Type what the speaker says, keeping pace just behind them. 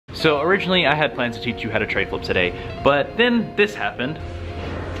So originally I had plans to teach you how to tray flip today, but then this happened.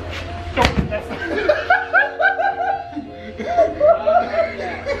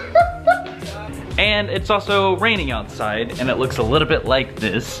 And it's also raining outside and it looks a little bit like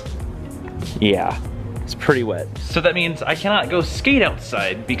this. Yeah, it's pretty wet. So that means I cannot go skate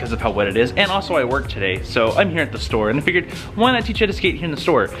outside because of how wet it is, and also I work today, so I'm here at the store and I figured why not teach you how to skate here in the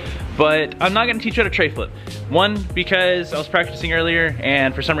store. But I'm not gonna teach you how to tray flip. One, because I was practicing earlier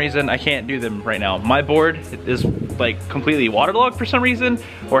and for some reason I can't do them right now. My board is like completely waterlogged for some reason,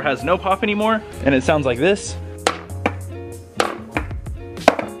 or has no pop anymore, and it sounds like this.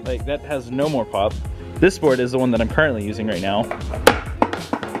 Like that has no more pop. This board is the one that I'm currently using right now.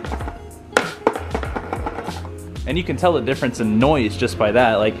 And you can tell the difference in noise just by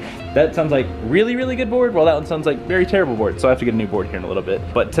that. Like that sounds like really, really good board, while that one sounds like very terrible board. So I have to get a new board here in a little bit.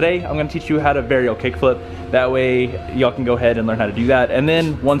 But today I'm gonna teach you how to varial kickflip. That way y'all can go ahead and learn how to do that. And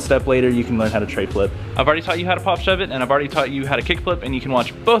then one step later, you can learn how to tray flip. I've already taught you how to pop shove it, and I've already taught you how to kickflip, and you can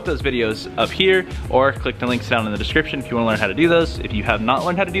watch both those videos up here, or click the links down in the description if you wanna learn how to do those, if you have not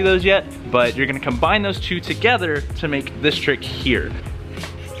learned how to do those yet. But you're gonna combine those two together to make this trick here.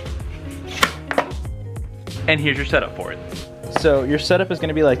 And here's your setup for it. So your setup is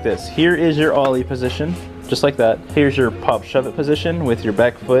gonna be like this. Here is your ollie position, just like that. Here's your pop shove it position with your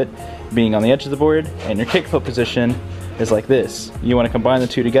back foot being on the edge of the board, and your kick foot position is like this. You wanna combine the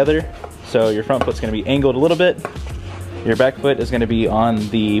two together. So your front foot's gonna be angled a little bit. Your back foot is gonna be on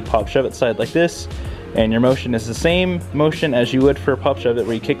the pop shove it side like this. And your motion is the same motion as you would for a pop shove it,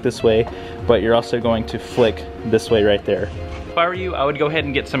 where you kick this way, but you're also going to flick this way right there. If I were you, I would go ahead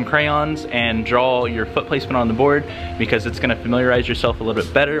and get some crayons and draw your foot placement on the board, because it's gonna familiarize yourself a little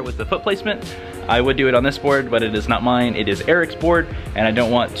bit better with the foot placement. I would do it on this board, but it is not mine, it is Eric's board, and I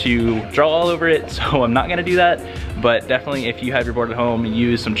don't want to draw all over it, so I'm not gonna do that. But definitely if you have your board at home,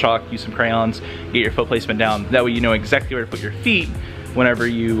 use some chalk, use some crayons, get your foot placement down. That way you know exactly where to put your feet whenever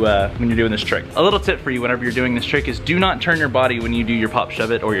you when you're doing this trick. A little tip for you whenever you're doing this trick is do not turn your body when you do your pop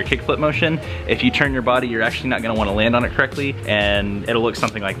shove it or your kick flip motion. If you turn your body, you're actually not gonna wanna land on it correctly, and it'll look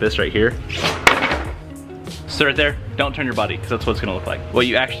something like this right here. So right there, don't turn your body, because that's what it's gonna look like. What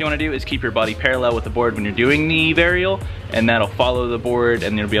you actually wanna do is keep your body parallel with the board when you're doing the varial, and that'll follow the board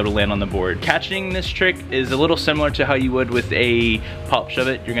and you'll be able to land on the board. Catching this trick is a little similar to how you would with a pop shove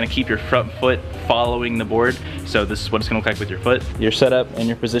it. You're gonna keep your front foot following the board. So this is what it's gonna look like with your foot. Your setup and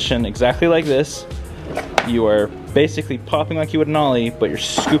your position exactly like this. You are basically popping like you would an ollie, but you're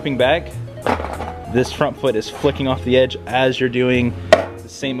scooping back. This front foot is flicking off the edge as you're doing the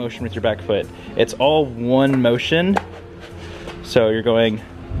same motion with your back foot. It's all one motion. So you're going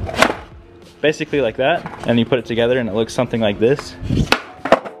basically like that, and you put it together and it looks something like this.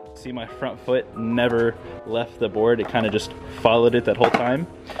 See, my front foot never left the board. It kind of just followed it that whole time.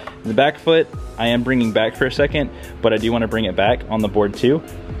 The back foot, I am bringing back for a second, but I do want to bring it back on the board too.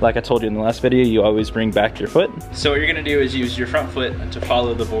 Like I told you in the last video, you always bring back your foot. So what you're gonna do is use your front foot to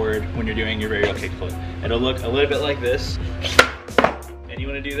follow the board when you're doing your varial kickflip. It'll look a little bit like this. And you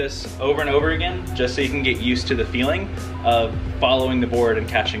wanna do this over and over again, just so you can get used to the feeling of following the board and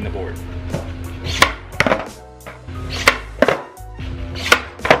catching the board.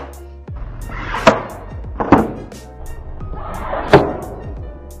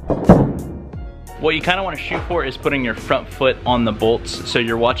 What you kind of want to shoot for is putting your front foot on the bolts. So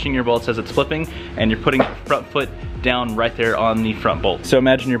you're watching your bolts as it's flipping, and you're putting your front foot down right there on the front bolt. So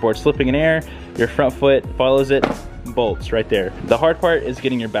imagine your board slipping in air, your front foot follows it, bolts right there. The hard part is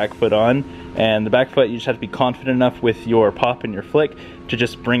getting your back foot on, and the back foot, you just have to be confident enough with your pop and your flick to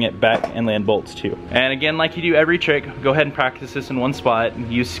just bring it back and land bolts too. And again, like you do every trick, go ahead and practice this in one spot.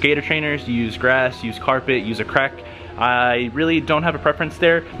 Use skater trainers, use grass, use carpet, use a crack. I really don't have a preference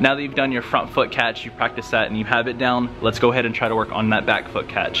there. Now that you've done your front foot catch, you practice that and you have it down, let's go ahead and try to work on that back foot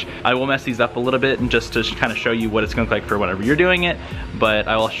catch. I will mess these up a little bit and just to kind of show you what it's gonna look like for whenever you're doing it, but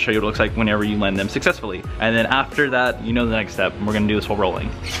I will also show you what it looks like whenever you land them successfully. And then after that, you know the next step, and we're gonna do this while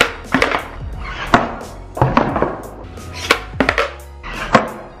rolling.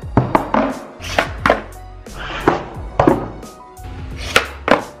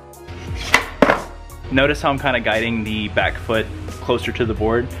 Notice how I'm kind of guiding the back foot closer to the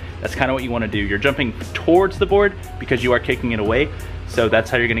board. That's kind of what you want to do. You're jumping towards the board because you are kicking it away. So that's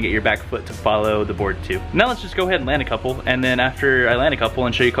how you're gonna get your back foot to follow the board too. Now let's just go ahead and land a couple, and then after I land a couple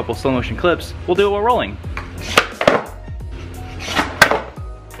and show you a couple slow motion clips, we'll do it while rolling.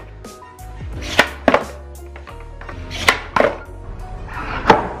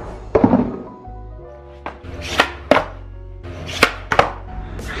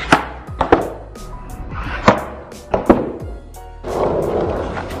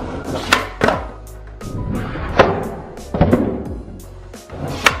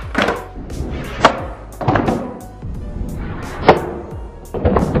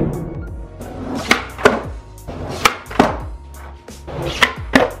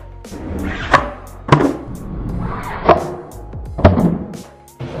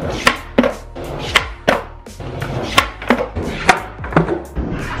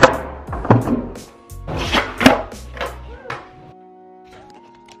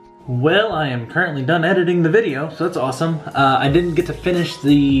 Well, I am currently done editing the video, so that's awesome. I didn't get to finish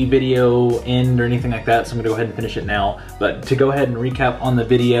the video end or anything like that, so I'm gonna go ahead and finish it now. But to go ahead and recap on the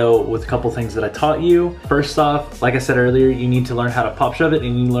video with a couple things that I taught you. First off, like I said earlier, you need to learn how to pop shove it and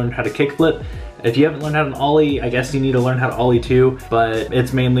you need to learn how to kickflip. If you haven't learned how to ollie, I guess you need to learn how to ollie too, but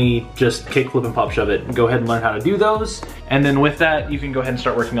it's mainly just kickflip and pop shove it. Go ahead and learn how to do those. And then with that, you can go ahead and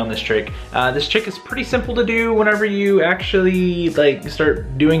start working on this trick. This trick is pretty simple to do whenever you actually like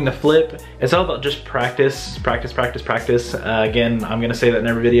start doing the flip. It's all about just practice, practice, practice, practice. Again, I'm gonna say that in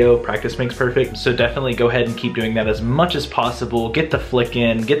every video, practice makes perfect. So definitely go ahead and keep doing that as much as possible. Get the flick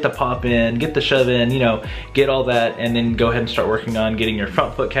in, get the pop in, get the shove in, you know, get all that, and then go ahead and start working on getting your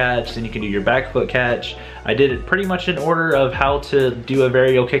front foot catch, then you can do your back foot catch. I did it pretty much in order of how to do a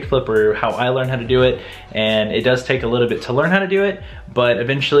varial kickflip or how I learned how to do it, and it does take a little bit to learn how to do it, but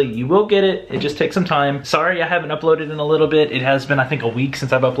eventually you will get it. It just takes some time. Sorry I haven't uploaded in a little bit. It has been, I think, a week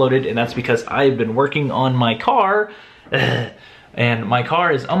since I've uploaded, and that's because I've been working on my car. And my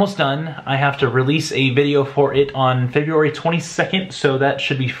car is almost done. I have to release a video for it on February 22nd, so that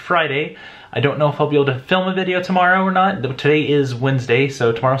should be Friday. I don't know if I'll be able to film a video tomorrow or not. Today is Wednesday,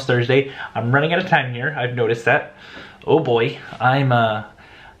 so tomorrow's Thursday. I'm running out of time here, I've noticed that. Oh boy, I'm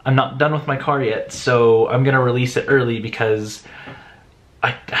not done with my car yet, so I'm gonna release it early because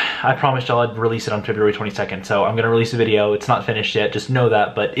I promised y'all I'd release it on February 22nd, so I'm gonna release a video. It's not finished yet, just know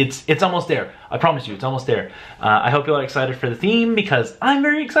that, but it's almost there. I promise you, it's almost there. I hope y'all are excited for the theme because I'm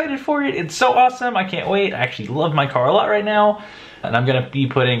very excited for it. It's so awesome, I can't wait. I actually love my car a lot right now. And I'm gonna be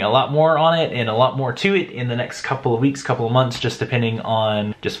putting a lot more on it and a lot more to it in the next couple of weeks, couple of months, just depending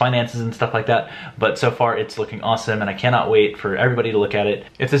on just finances and stuff like that. But so far it's looking awesome and I cannot wait for everybody to look at it.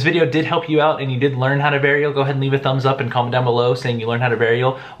 If this video did help you out and you did learn how to varial, go ahead and leave a thumbs up and comment down below saying you learned how to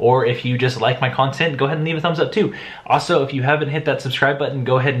varial. Or if you just like my content, go ahead and leave a thumbs up too. Also, if you haven't hit that subscribe button,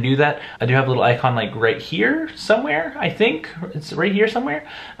 go ahead and do that. I do have a little icon like right here somewhere, I think. It's right here somewhere.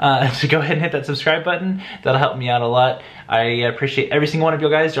 So go ahead and hit that subscribe button. That'll help me out a lot. I appreciate every single one of you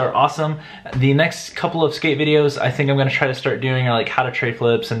guys. You are awesome. The next couple of skate videos I think I'm gonna try to start doing are like how to tray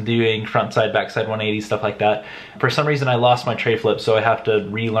flips and doing front side, back side 180, stuff like that. For some reason I lost my tray flips, so I have to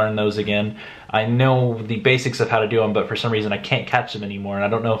relearn those again. I know the basics of how to do them, but for some reason I can't catch them anymore. And I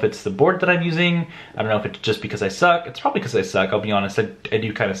don't know if it's the board that I'm using. I don't know if it's just because I suck. It's probably because I suck, I'll be honest. I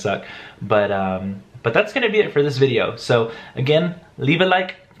do kind of suck. But that's gonna be it for this video. So again, leave a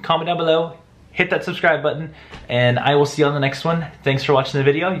like, comment down below, hit that subscribe button, and I will see you on the next one. Thanks for watching the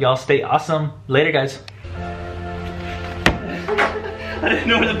video. Y'all stay awesome. Later, guys. I didn't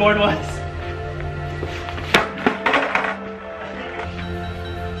know where the board was.